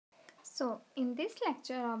So, in this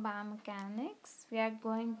lecture of biomechanics, we are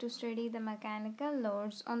going to study the mechanical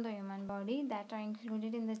loads on the human body that are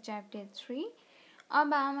included in the chapter 3 of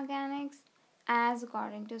biomechanics as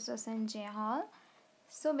according to Susan J. Hall.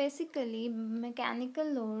 So, basically,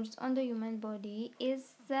 mechanical loads on the human body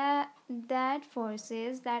is that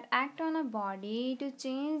forces that act on a body to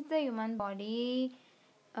change the human body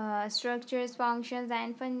structures, functions,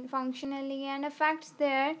 and functionally, and affects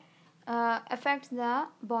the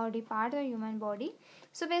body part or human body.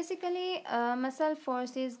 So basically, muscle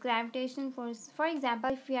force is gravitation force. For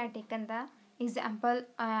example, if we are taken the example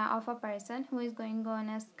of a person who is going on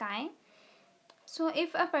a sky. So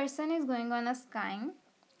if a person is going on a sky,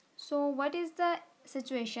 so what is the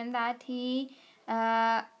situation that he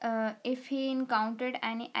if he encountered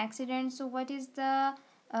any accident, so what is the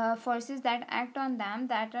forces that act on them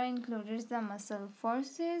that are included the muscle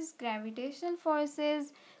forces, gravitation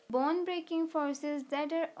forces, bone breaking forces,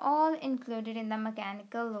 that are all included in the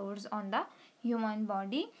mechanical loads on the human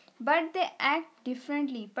body, but they act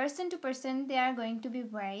differently person to person. They are going to be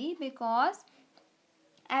vary because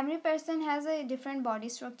every person has a different body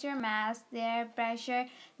structure, mass, their pressure,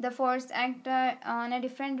 the force act on a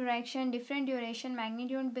different direction, different duration,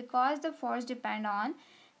 magnitude, because the force depend on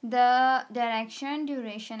the direction,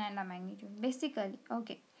 duration, and the magnitude basically.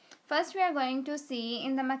 Okay, first we are going to see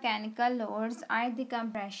in the mechanical loads are the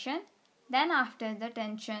compression, then after the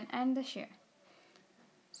tension and the shear.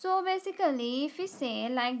 So basically, if we say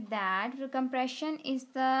like that, compression is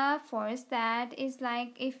the force that is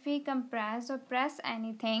like if we compress or press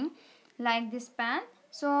anything like this pen.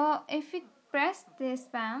 So if we press this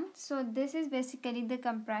pen, so this is basically the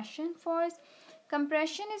compression force.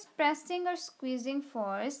 Compression is pressing or squeezing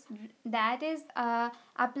force that is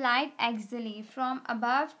applied axially from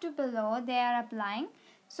above to below. They are applying.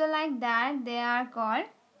 So like that, they are called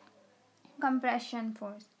compression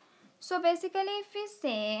force. So basically, if we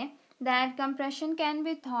say that compression can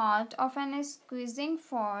be thought of as a squeezing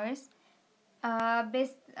force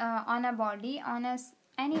based on a body, on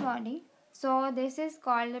any body, so this is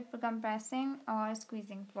called a compressing or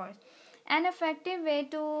squeezing force. An effective way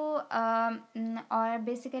to or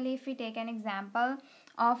basically, if we take an example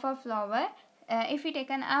of a flower, if we take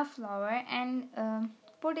a flower and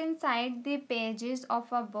put inside the pages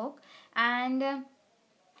of a book and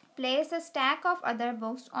place a stack of other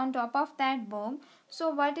books on top of that book, so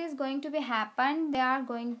what is going to be happen,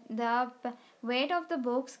 the weight of the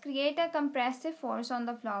books create a compressive force on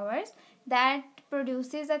the flowers that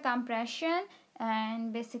produces a compression,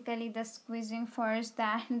 and basically the squeezing force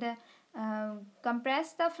that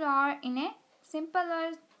compress the flower in a simple,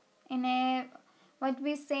 or in a what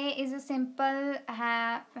we say is a simple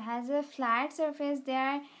has a flat surface.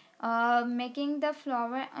 They are making the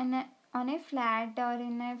flower on a flat or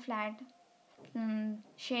in a flat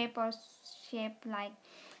shape or shape like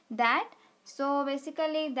that. So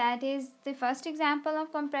basically, that is the first example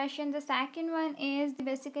of compression. The second one is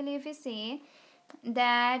basically, if we say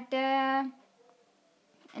that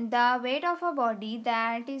the weight of a body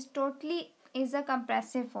that is totally is a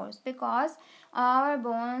compressive force, because our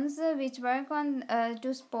bones which work on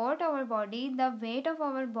to support our body, the weight of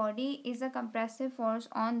our body is a compressive force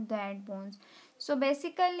on that bones. So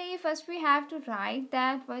basically, first we have to write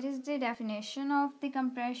that what is the definition of the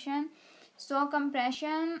compression. So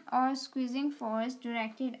compression or squeezing force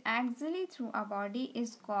directed axially through a body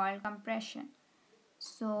is called compression.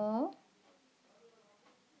 So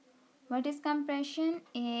what is compression?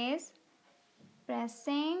 Is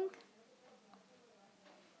pressing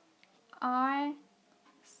or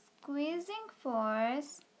squeezing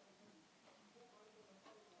force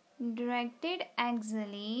directed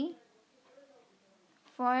axially,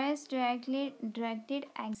 directed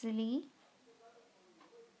axially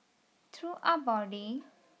through a body,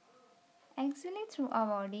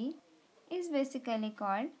 is basically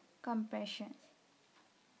called compression.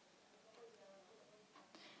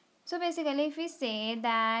 So basically, if we say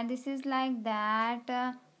that this is like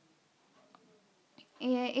that,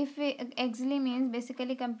 if we axially means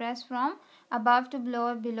basically compress from above to below,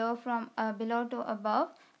 or below from below to above,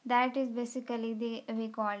 that is basically the we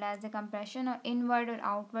called as the compression, or inward or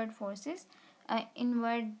outward forces.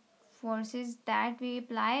 Inward forces that we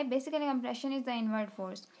apply, basically compression is the inward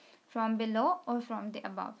force from below or from the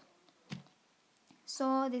above.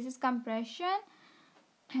 So this is compression.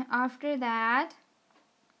 After that,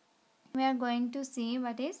 we are going to see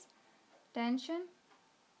what is tension.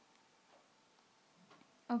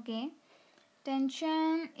 Okay,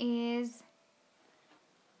 tension is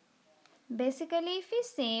basically, if we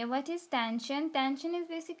say what is tension, tension is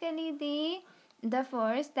basically the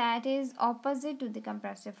force that is opposite to the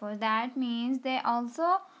compressive force. That means they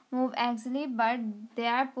also move axially, but they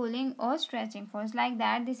are pulling or stretching force like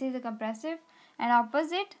that. This is a compressive, and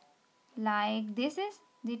opposite like this is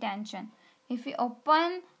the tension. If we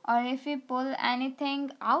open or if we pull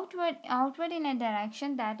anything outward in a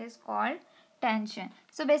direction, that is called tension.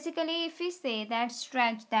 So basically, if we say that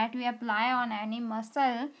stretch that we apply on any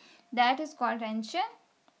muscle, that is called tension.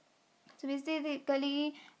 So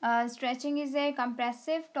basically, stretching is a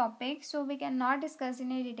compressive topic, so we cannot discuss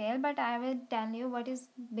in a detail, but I will tell you what is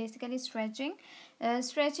basically stretching.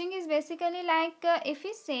 Stretching is basically like, if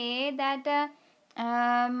we say that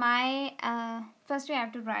my first we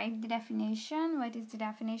have to write the definition. What is the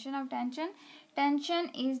definition of tension? Tension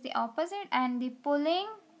is the opposite, and the pulling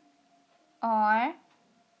or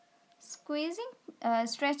squeezing,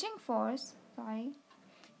 stretching force. Sorry,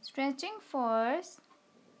 stretching force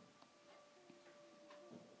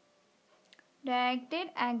directed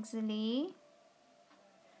axially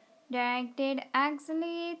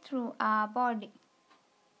through our body,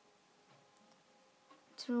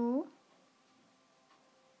 through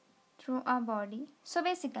our body. So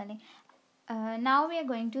basically, now we are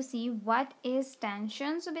going to see what is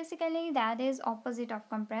tension. So basically, that is opposite of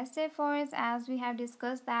compressive force, as we have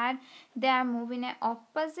discussed that they are moving in an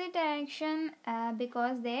opposite direction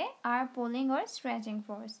because they are pulling or stretching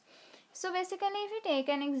force. So basically, if we take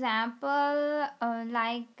an example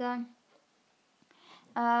like a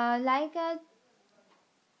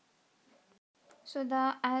so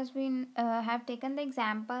the as we have taken the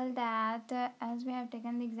example that as we have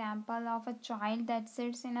taken the example of a child that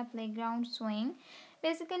sits in a playground swing.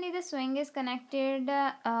 Basically, the swing is connected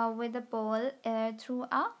with the pole through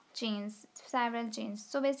a chains, several chains.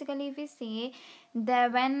 So basically, if we say the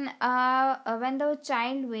when the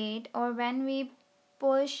child weight, or when we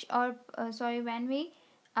push or when we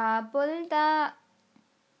pull the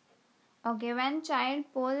when child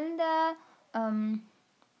pull the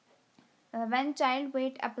when child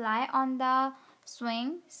weight apply on the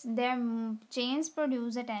swing, their chains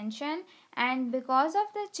produce a tension, and because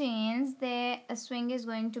of the chains the swing is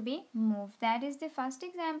going to be moved. That is the first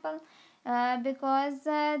example. Because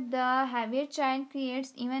the heavier child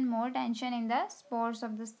creates even more tension in the spokes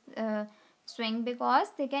of the swing,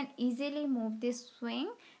 because they can easily move this swing,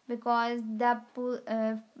 because the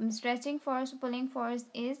stretching force, pulling force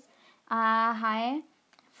is high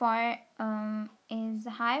for is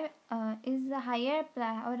higher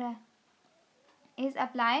apply or is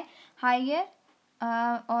apply higher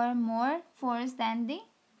or more force than the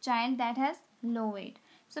child that has low weight.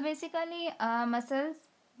 So basically, muscles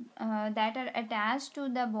that are attached to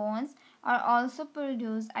the bones are also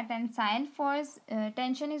produce a tensile force.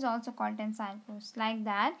 Tension is also called tensile force. Like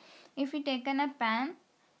that, if we taken a pen,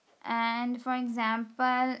 and for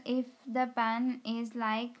example, if the pen is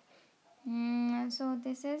like so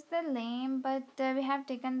this is the lame, but we have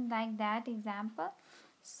taken like that example.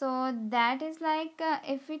 So that is like,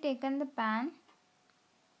 if we taken the pen.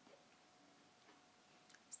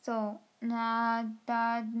 So now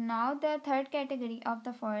the third category of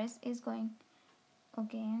the force is going.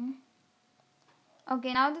 Okay,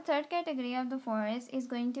 now the third category of the force is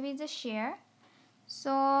going to be the shear.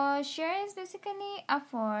 So shear is basically a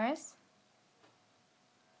force.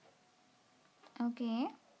 Okay.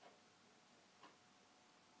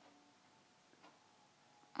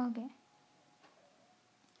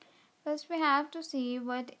 First we have to see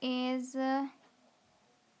what is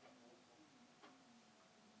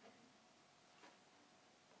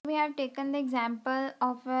we have taken the example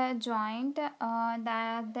of a joint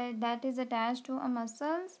that is attached to a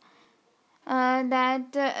muscles,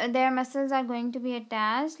 that their muscles are going to be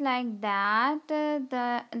attached like that.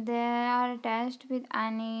 They are attached with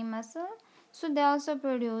any muscle, so they also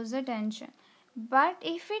produce a tension. But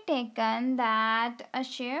if we taken that a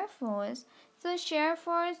shear force, so shear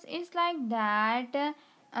force is like that.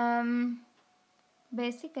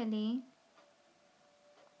 Basically,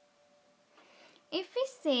 if we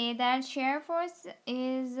say that shear force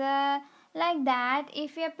is like that,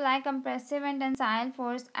 if we apply compressive and tensile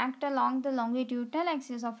force act along the longitudinal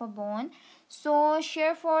axis of a bone, so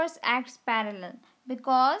shear force acts parallel,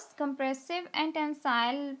 because compressive and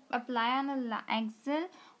tensile apply on a axial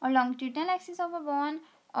or longitudinal axis of a bone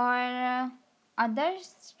or other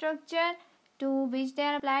structure to which they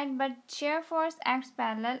are applied, but shear force acts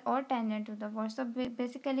parallel or tangent to the force. So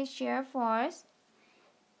basically, shear force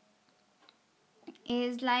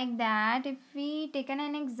is like that. If we taken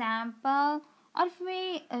an example, or if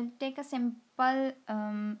we take a simple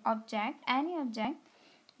object, any object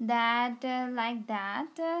that like that.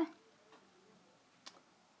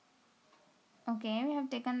 Okay, we have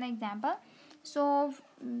taken the example. So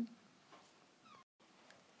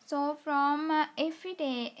So from if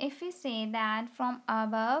we say that from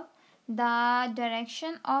above, the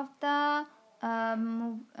direction of the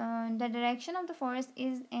direction of the force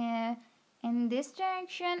is in this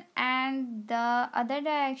direction, and the other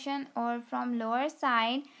direction, or from lower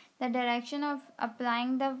side, the direction of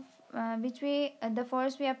applying the which we the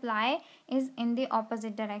force we apply is in the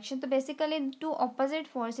opposite direction. So basically two opposite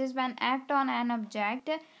forces when act on an object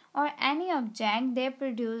or any object, they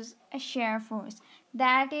produce a shear force.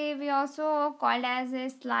 That we also called as a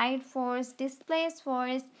slide force, displace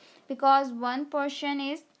force, because one portion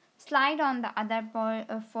is slide on the other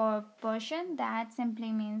for portion. That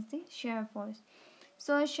simply means the shear force.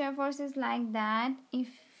 So shear force is like that.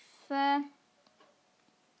 Uh,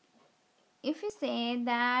 if we say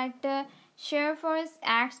that shear force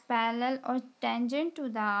acts parallel or tangent to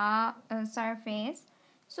the surface,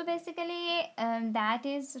 so basically that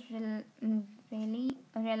is really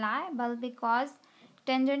reliable, because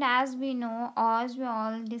tangent, as we know, as we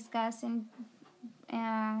all discuss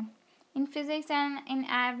uh, in physics and in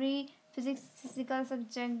every physical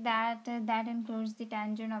subject, that includes the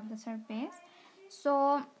tangent of the surface.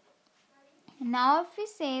 So now if we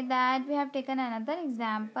say that we have taken another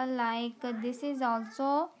example, like this is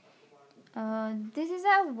also this is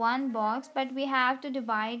a one box, but we have to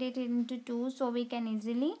divide it into two so we can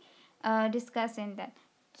easily discuss in that.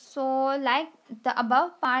 So like the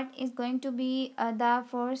above part is going to be the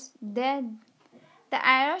force. The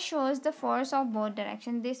arrow shows the force of both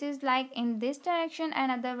direction. This is like in this direction,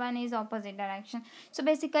 another one is opposite direction. So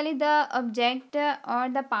basically the object or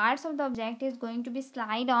the parts of the object is going to be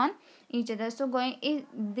slide on each other. So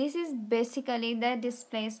this is basically the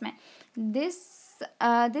displacement. This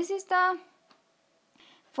is the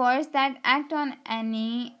force that act on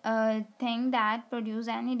any thing that produce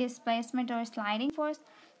any displacement or sliding force.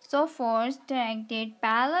 So force directed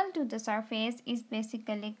parallel to the surface is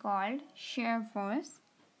basically called shear force.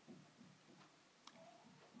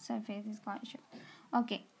 Surface is called shear.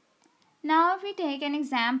 Okay. Now if we take an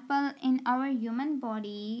example in our human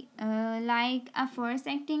body, like a force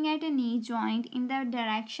acting at a knee joint in the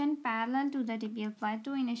direction parallel to the tibial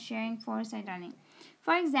plateau in a shearing force at running.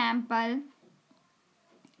 For example,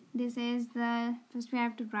 this is the first we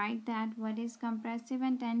have to write that what is compressive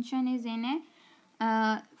and tension is in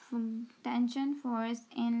a tension force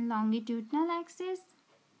in longitudinal axis.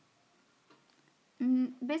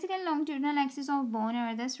 Basically longitudinal axis of bone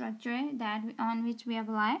or the structure that on which we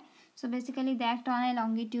apply. So basically they act on a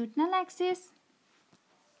longitudinal axis,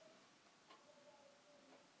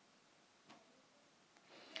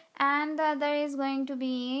 and the other is going to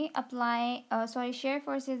be apply shear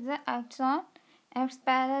force is the acts on acts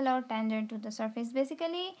parallel or tangent to the surface.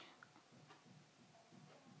 Basically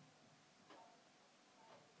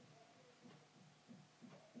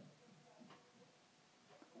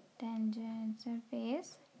tangent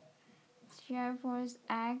surface, shear force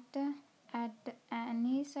act at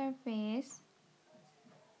any surface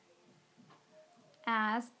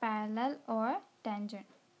as parallel or tangent.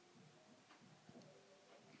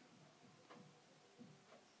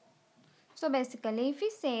 So basically if we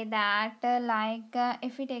say that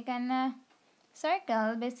if we take an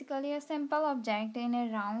circle, basically a simple object in a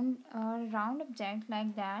round object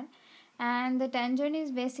like that, and the tangent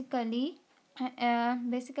is basically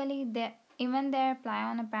they even they apply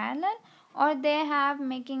on a parallel, or they have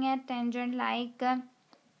making a tangent like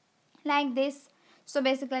this. So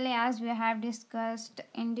basically as we have discussed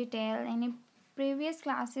in detail in previous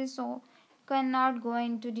classes, so cannot go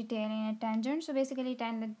into detail in a tangent. So basically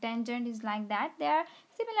tangent is like that. They are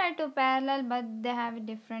similar to parallel, but they have a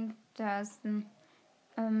different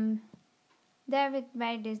um they have it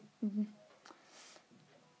very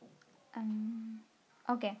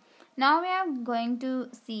okay. Now we are going to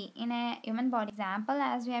see in a human body example,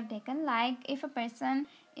 as we have taken, like if a person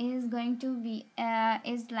is going to be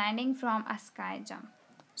is landing from a sky jump.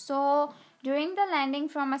 So during the landing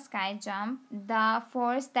from a sky jump, the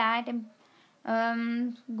force that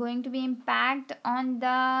going to be impact on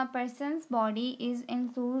the person's body is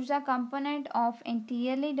includes a component of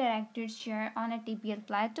anteriorly directed shear on a tibial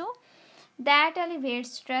plateau that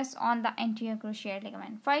alleviates stress on the anterior cruciate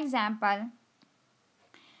ligament. For example,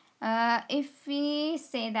 if we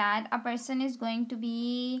say that a person is going to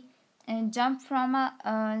be jump from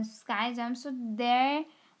a sky jump, so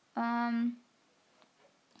um,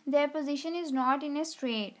 their position is not in a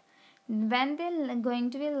straight. When they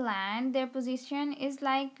going to be land, their position is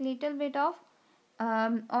like little bit of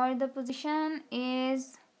or the position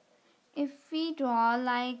is, if we draw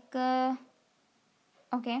like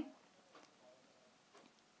okay,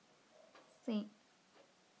 see,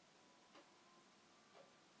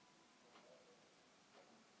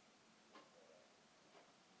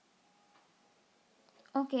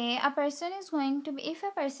 Okay, a person is going to be, if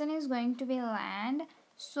a person is going to be land,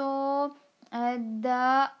 so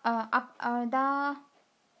the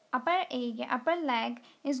upper leg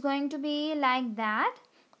is going to be like that.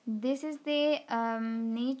 This is the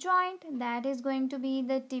knee joint, that is going to be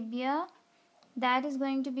the tibia, that is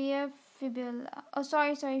going to be a fibula. Oh,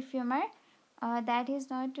 sorry, femur. That is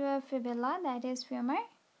not a fibula, that is femur.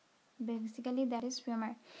 Basically, that is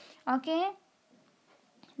femur. Okay,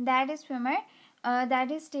 that is femur. That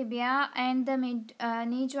is tibia, and the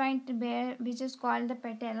knee joint there, which is called the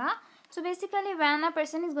patella. So basically, when a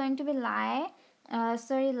person is going to be land,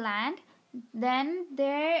 then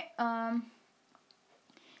there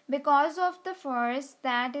because of the force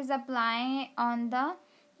that is applying on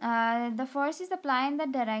the force is applying the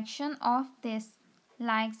direction of this,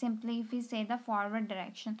 like simply if we say the forward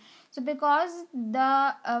direction. So because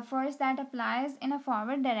the force that applies in a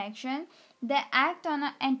forward direction, they act on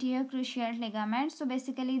an anterior cruciate ligament. So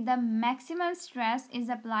basically the maximum stress is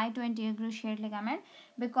applied to anterior cruciate ligament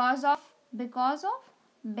because of the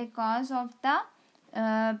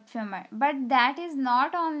femur. But that is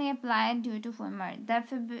not only applied due to femur. The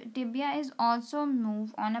tibia is also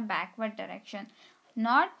moved on a backward direction,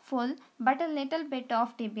 not full but a little bit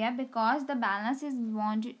of tibia, because the balance is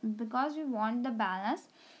because we want the balance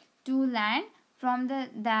to land from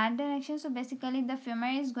that direction. So basically the femur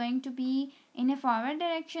is going to be in a forward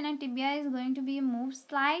direction and tibia is going to be moved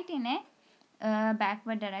slight in a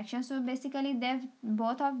backward direction. So basically they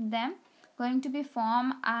both of them going to be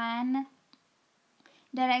form an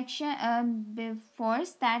direction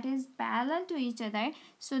force that is parallel to each other.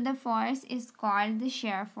 So the force is called the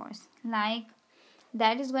shear force, like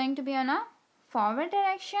that is going to be on a forward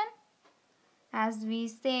direction, as we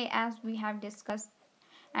have discussed,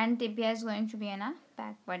 and tibia is going to be in a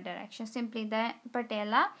backward direction, simply the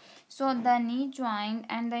patella. So the knee joint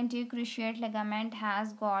and the anterior cruciate ligament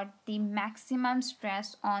has got the maximum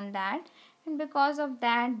stress on that, and because of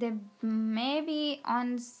that they maybe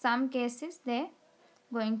on some cases they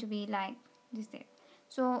going to be like this there.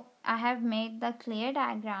 So I have made the clear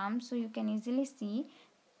diagram so you can easily see.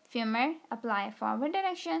 Femur apply forward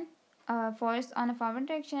direction, force on a forward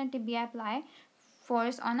direction, and tibia apply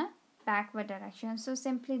force on a backward direction. So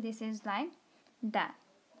simply this is like that.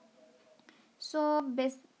 So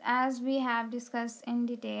as we have discussed in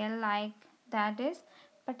detail, like that is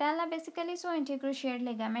patella basically. So anterior cruciate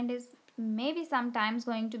ligament is maybe sometimes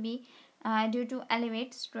going to be due to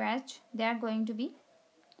elevate stretch, they are going to be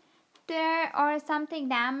tear or something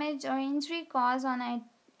damage or injury caused on it,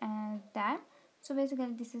 that. So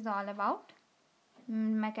basically this is all about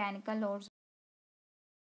mechanical loads.